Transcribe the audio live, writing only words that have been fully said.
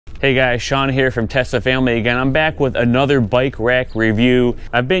Hey guys, Sean here from Tesla Family again. I'm back with another bike rack review.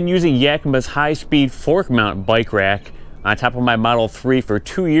 I've been using Yakima's HighSpeed fork mount bike rack on top of my Model 3 for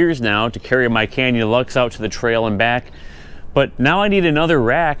 2 years now to carry my Canyon Lux out to the trail and back. But now I need another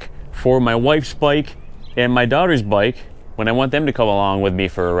rack for my wife's bike and my daughter's bike when I want them to come along with me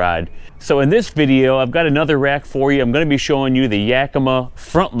for a ride. So in this video, I've got another rack for you. I'm going to be showing you the Yakima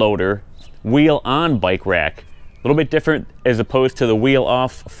FrontLoader wheel-on bike rack. A little bit different as opposed to the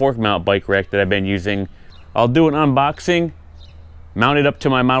wheel-off fork mount bike rack that I've been using. I'll do an unboxing, mount it up to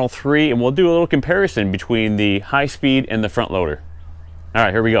my Model 3, and we'll do a little comparison between the HighSpeed and the FrontLoader. All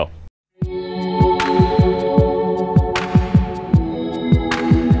right, here we go.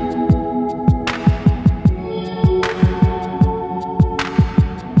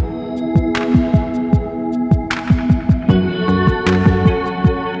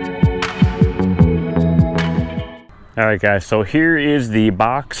 Alright guys, so here is the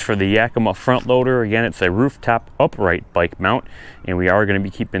box for the Yakima FrontLoader. Again, it's a rooftop upright bike mount, and we are going to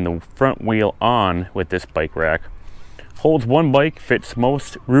be keeping the front wheel on with this bike rack. Holds one bike, fits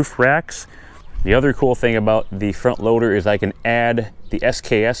most roof racks. The other cool thing about the FrontLoader is I can add the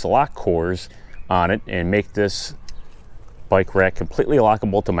SKS lock cores on it and make this bike rack completely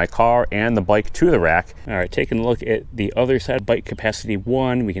lockable to my car and the bike to the rack. All right, taking a look at the other side, bike capacity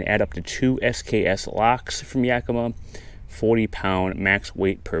 1, we can add up to 2 SKS locks from Yakima, 40-pound max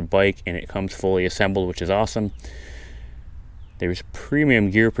weight per bike, and it comes fully assembled, which is awesome. There's premium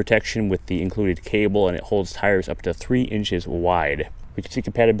gear protection with the included cable, and it holds tires up to 3 inches wide. We can see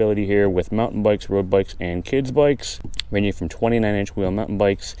compatibility here with mountain bikes, road bikes, and kids bikes, ranging from 29-inch wheel mountain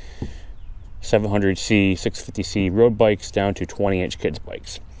bikes, 700C, 650C road bikes down to 20-inch kids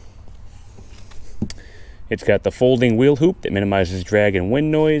bikes. It's got the folding wheel hoop that minimizes drag and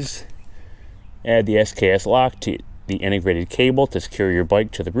wind noise. Add the SKS lock to the integrated cable to secure your bike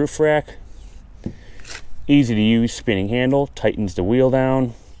to the roof rack. Easy to use spinning handle, tightens the wheel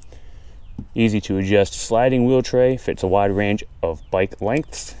down. Easy to adjust sliding wheel tray, fits a wide range of bike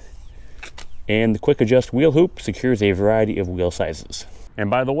lengths. And the quick adjust wheel hoop secures a variety of wheel sizes. And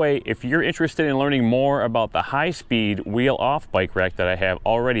by the way, if you're interested in learning more about the HighSpeed wheel-off bike rack that I have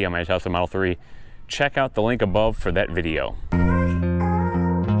already on my Tesla Model 3, check out the link above for that video.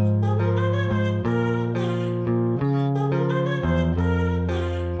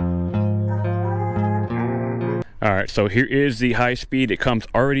 All right, so here is the HighSpeed. It comes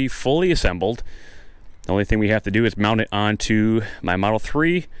already fully assembled. The only thing we have to do is mount it onto my Model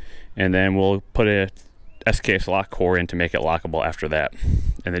 3, and then we'll put a SKS lock core in to make it lockable after that,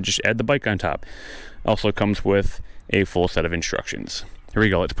 and then just add the bike on top. Also comes with a full set of instructions. Here we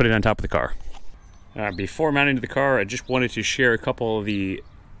go, let's put it on top of the car. Before mounting to the car, I just wanted to share a couple of the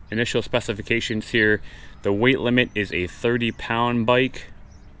initial specifications here. The weight limit is a 30-pound bike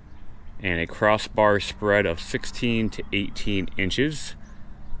and a crossbar spread of 16 to 18 inches,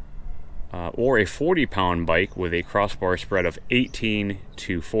 or a 40-pound bike with a crossbar spread of 18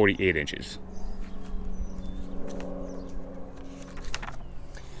 to 48 inches.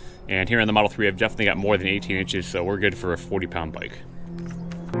 And here on the Model 3, I've definitely got more than 18 inches, so we're good for a 40-pound bike.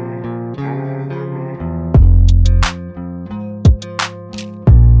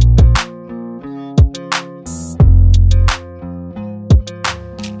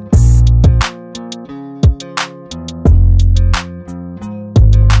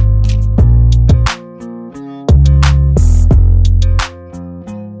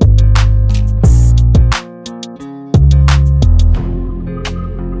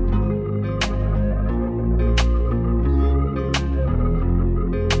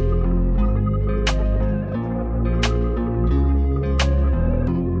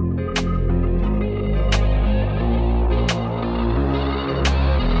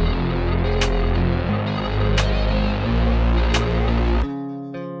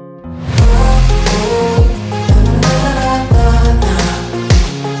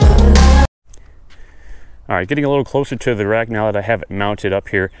 All right, getting a little closer to the rack now that I have it mounted up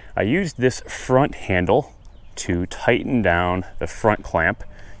here. I used this front handle to tighten down the front clamp.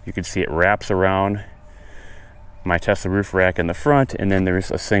 You can see it wraps around my Tesla roof rack in the front, and then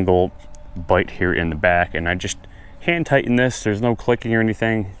there's a single bite here in the back, and I just hand tighten this. There's no clicking or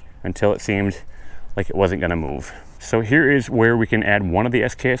anything until it seemed like it wasn't gonna move. So here is where we can add one of the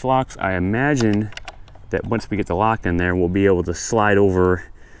SKS locks. I imagine that once we get the lock in there, we'll be able to slide over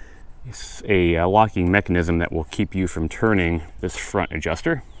a locking mechanism that will keep you from turning this front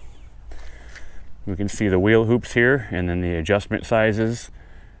adjuster. We can see the wheel hoops here, and then the adjustment sizes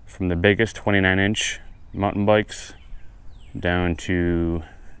from the biggest 29-inch mountain bikes down to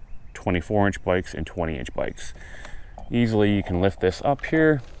 24-inch bikes and 20-inch bikes. Easily you can lift this up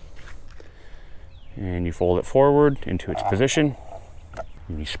here And you fold it forward into its position.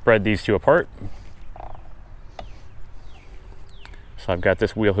 And you spread these two apart. So I've got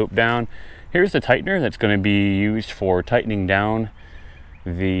this wheel hoop down. Here's the tightener that's going to be used for tightening down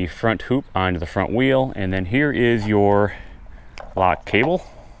the front hoop onto the front wheel. And then here is your lock cable.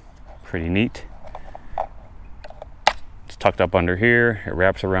 Pretty neat. It's tucked up under here. It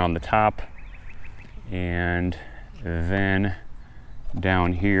wraps around the top. And then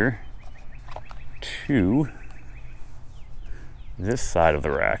down here to this side of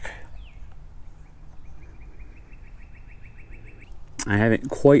the rack. I haven't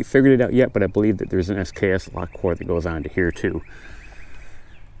quite figured it out yet, but I believe that there's an SKS lock cord that goes onto here too.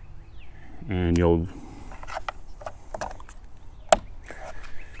 And you'll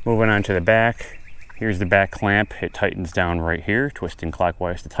moving on to the back. Here's the back clamp. It tightens down right here, twisting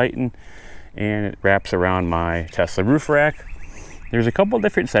clockwise to tighten, and it wraps around my Tesla roof rack. There's a couple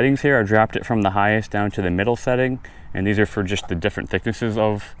different settings here. I dropped it from the highest down to the middle setting, and these are for just the different thicknesses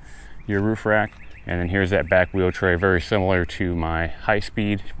of your roof rack. And then here's that back wheel tray, very similar to my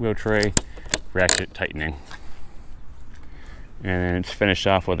HighSpeed wheel tray, ratchet tightening. And then it's finished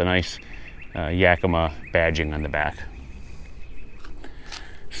off with a nice Yakima badging on the back.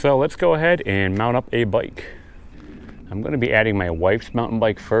 So let's go ahead and mount up a bike. I'm going to be adding my wife's mountain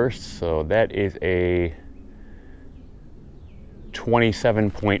bike first. So that is a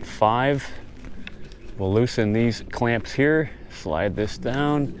 27.5. We'll loosen these clamps here, slide this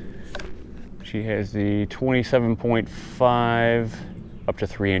down. She has the 27.5 up to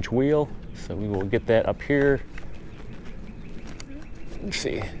 3-inch wheel, so we will get that up here. Let's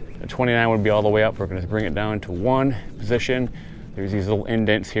see, the 29 would be all the way up. We're going to bring it down to 1 position. There's these little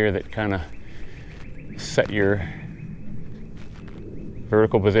indents here that kind of set your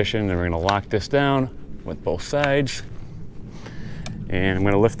vertical position, and we're going to lock this down with both sides. And I'm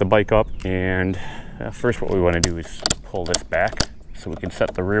going to lift the bike up, and first what we want to do is pull this back so we can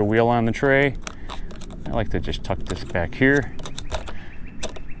set the rear wheel on the tray. I like to just tuck this back here.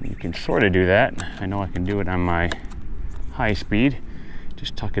 You can sort of do that. I know I can do it on my HighSpeed.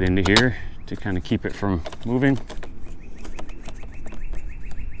 Just tuck it into here to kind of keep it from moving.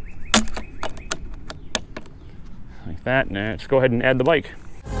 Like that. Now let's go ahead and add the bike.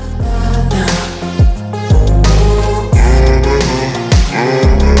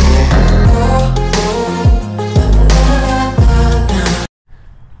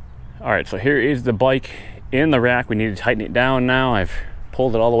 All right, so here is the bike in the rack. We need to tighten it down now. I've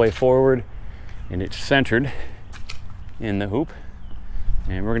pulled it all the way forward and it's centered in the hoop.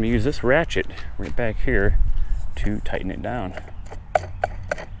 And we're going to use this ratchet right back here to tighten it down.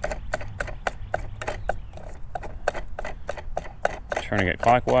 Turning it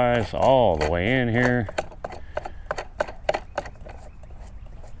clockwise all the way in here.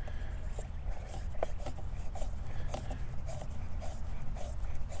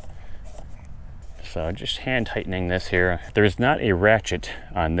 So just hand tightening this here. There's not a ratchet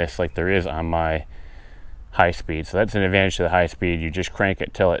on this like there is on my HighSpeed. So that's an advantage to the HighSpeed. You just crank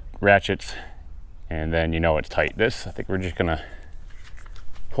it till it ratchets and then you know it's tight. This, I think we're just gonna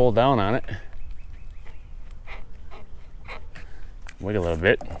pull down on it. Wait a little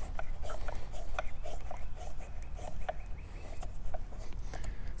bit.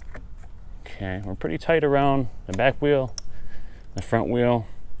 Okay, we're pretty tight around the back wheel, the front wheel.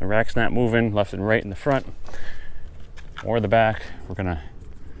 The rack's not moving left and right in the front or the back. We're gonna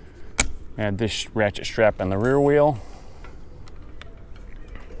add this ratchet strap on the rear wheel.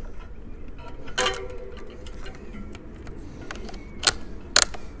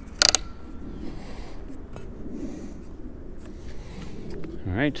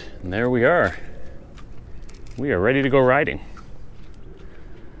 All right, and there we are. We are ready to go riding.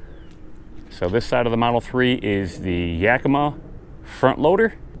 So this side of the Model 3 is the Yakima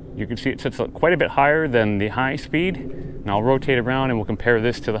FrontLoader. You can see it sits quite a bit higher than the HighSpeed. And I'll rotate around and we'll compare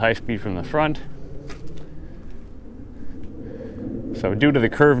this to the HighSpeed from the front. So due to the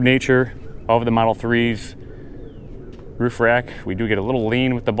curved nature of the Model 3's roof rack, we do get a little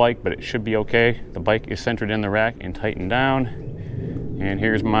lean with the bike, but it should be okay. The bike is centered in the rack and tightened down. And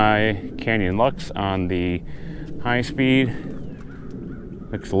here's my Canyon Lux on the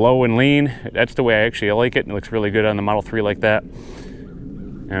HighSpeed. Looks low and lean. That's the way I actually like it. It looks really good on the Model 3 like that.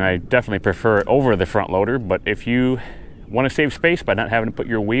 And I definitely prefer it over the front loader, but if you want to save space by not having to put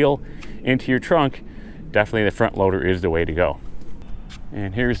your wheel into your trunk, definitely the front loader is the way to go.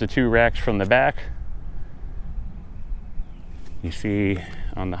 And here's the 2 racks from the back. You see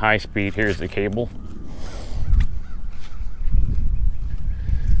on the HighSpeed, here's the cable.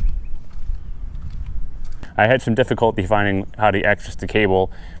 I had some difficulty finding how to access the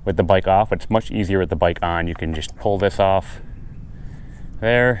cable with the bike off. It's much easier with the bike on. You can just pull this off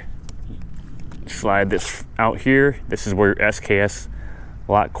there, slide this out here. This is where your SKS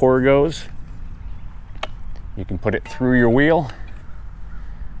lock core goes. You can put it through your wheel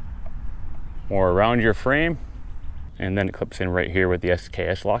or around your frame, and then it clips in right here with the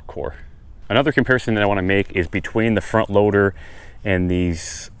SKS lock core. Another comparison that I want to make is between the front loader and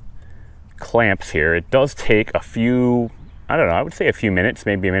these clamps here. It does take a few, I don't know, I would say a few minutes,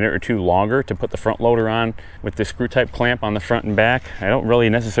 maybe a minute or two longer to put the front loader on with this screw type clamp on the front and back. I don't really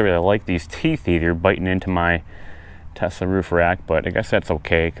necessarily like these teeth either biting into my Tesla roof rack, but I guess that's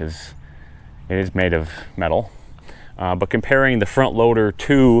okay because it is made of metal. But comparing the front loader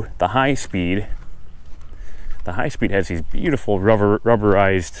to the HighSpeed, the HighSpeed has these beautiful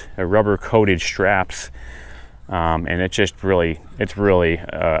rubberized, rubber coated straps, and it's really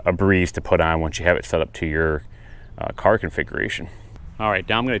a breeze to put on once you have it set up to your car configuration. All right,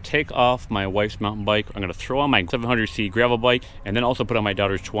 now I'm going to take off my wife's mountain bike. I'm going to throw on my 700C gravel bike, and then also put on my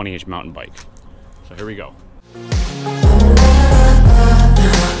daughter's 20-inch mountain bike. So here we go.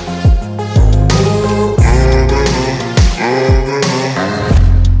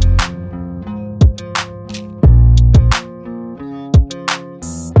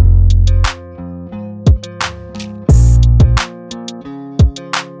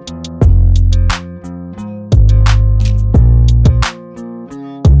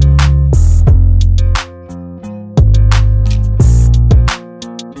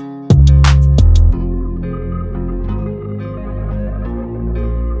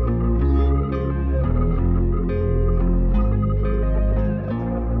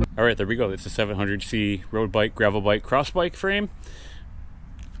 All right, there we go. It's a 700C road bike, gravel bike, cross bike frame.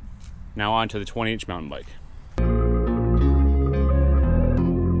 Now on to the 20-inch mountain bike.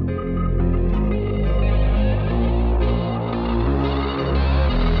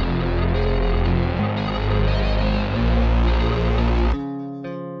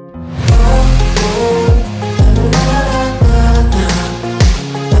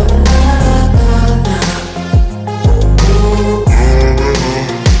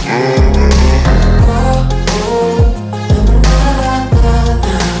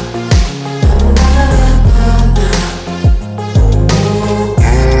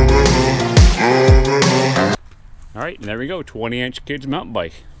 All right, and there we go, 20-inch kids mountain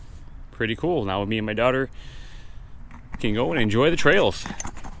bike. Pretty cool. Now me and my daughter can go and enjoy the trails.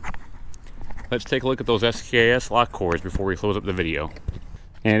 Let's take a look at those SKS lock cores before we close up the video.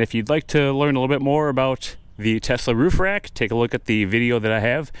 And if you'd like to learn a little bit more about the Tesla roof rack, take a look at the video that I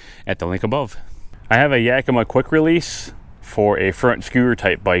have at the link above. I have a Yakima quick release for a front scooter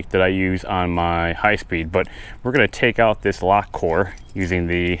type bike that I use on my HighSpeed, but we're going to take out this lock core using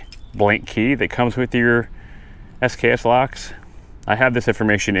the blank key that comes with your SKS locks. I have this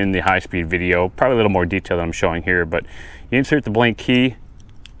information in the HighSpeed video, probably a little more detail than I'm showing here, but you insert the blank key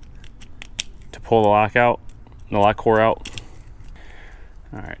to pull the lock out, the lock core out.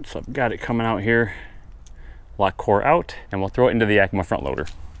 All right, so I've got it coming out here, lock core out, and we'll throw it into the Yakima FrontLoader.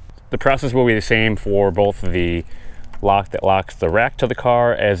 The process will be the same for both the lock that locks the rack to the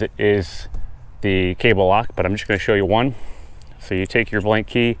car as it is the cable lock, but I'm just going to show you one. So you take your blank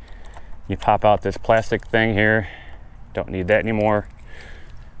key, you pop out this plastic thing here, don't need that anymore,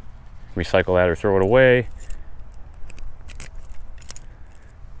 recycle that or throw it away.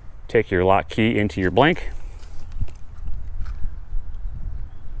 Take your lock key into your blank,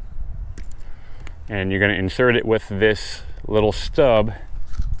 and you're going to insert it with this little stub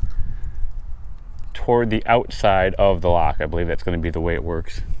toward the outside of the lock. I believe that's going to be the way it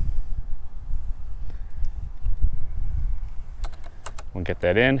works. We'll get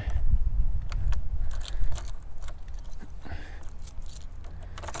that in.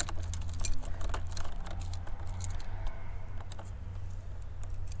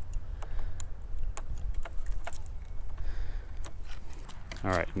 All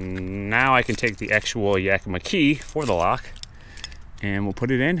right, now I can take the actual Yakima key for the lock and we'll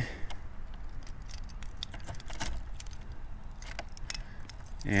put it in.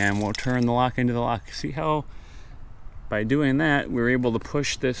 And we'll turn the lock into the lock. See how by doing that, we're able to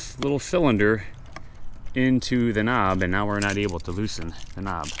push this little cylinder into the knob, and now we're not able to loosen the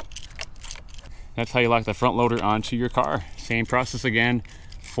knob. That's how you lock the front loader onto your car. Same process again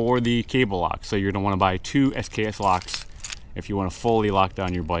for the cable lock. So you're gonna wanna buy 2 SKS locks if you want to fully lock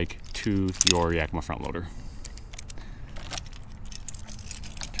down your bike to your Yakima front loader.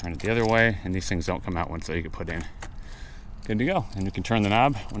 Turn it the other way, and these things don't come out once they get put in. Good to go. And you can turn the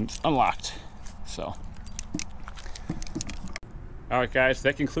knob when it's unlocked. So, Alright guys,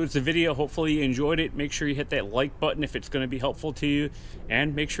 that concludes the video. Hopefully you enjoyed it. Make sure you hit that like button if it's going to be helpful to you.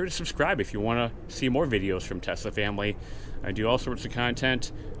 And make sure to subscribe if you want to see more videos from Tesla family. I do all sorts of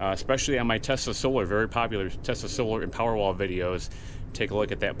content, especially on my Tesla Solar, very popular Tesla Solar and Powerwall videos. Take a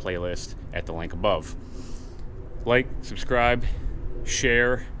look at that playlist at the link above. Like, subscribe,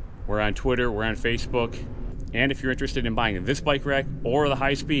 share. We're on Twitter, we're on Facebook. And if you're interested in buying this bike rack or the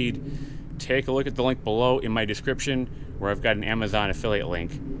HighSpeed, take a look at the link below in my description where I've got an Amazon affiliate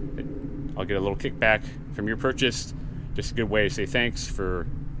link. I'll get a little kickback from your purchase. Just a good way to say thanks for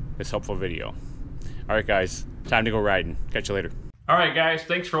this helpful video. Alright guys, time to go riding. Catch you later. Alright guys,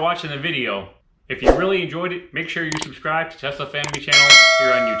 thanks for watching the video. If you really enjoyed it, make sure you subscribe to Tesla Family Channel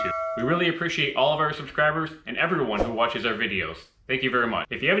here on YouTube. We really appreciate all of our subscribers and everyone who watches our videos. Thank you very much.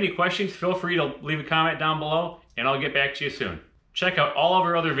 If you have any questions, feel free to leave a comment down below and I'll get back to you soon. Check out all of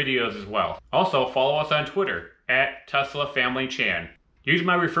our other videos as well. Also, follow us on Twitter at Tesla Family Chan. Use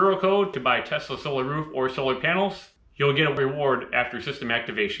my referral code to buy Tesla solar roof or solar panels. You'll get a reward after system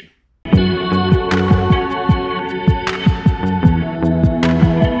activation.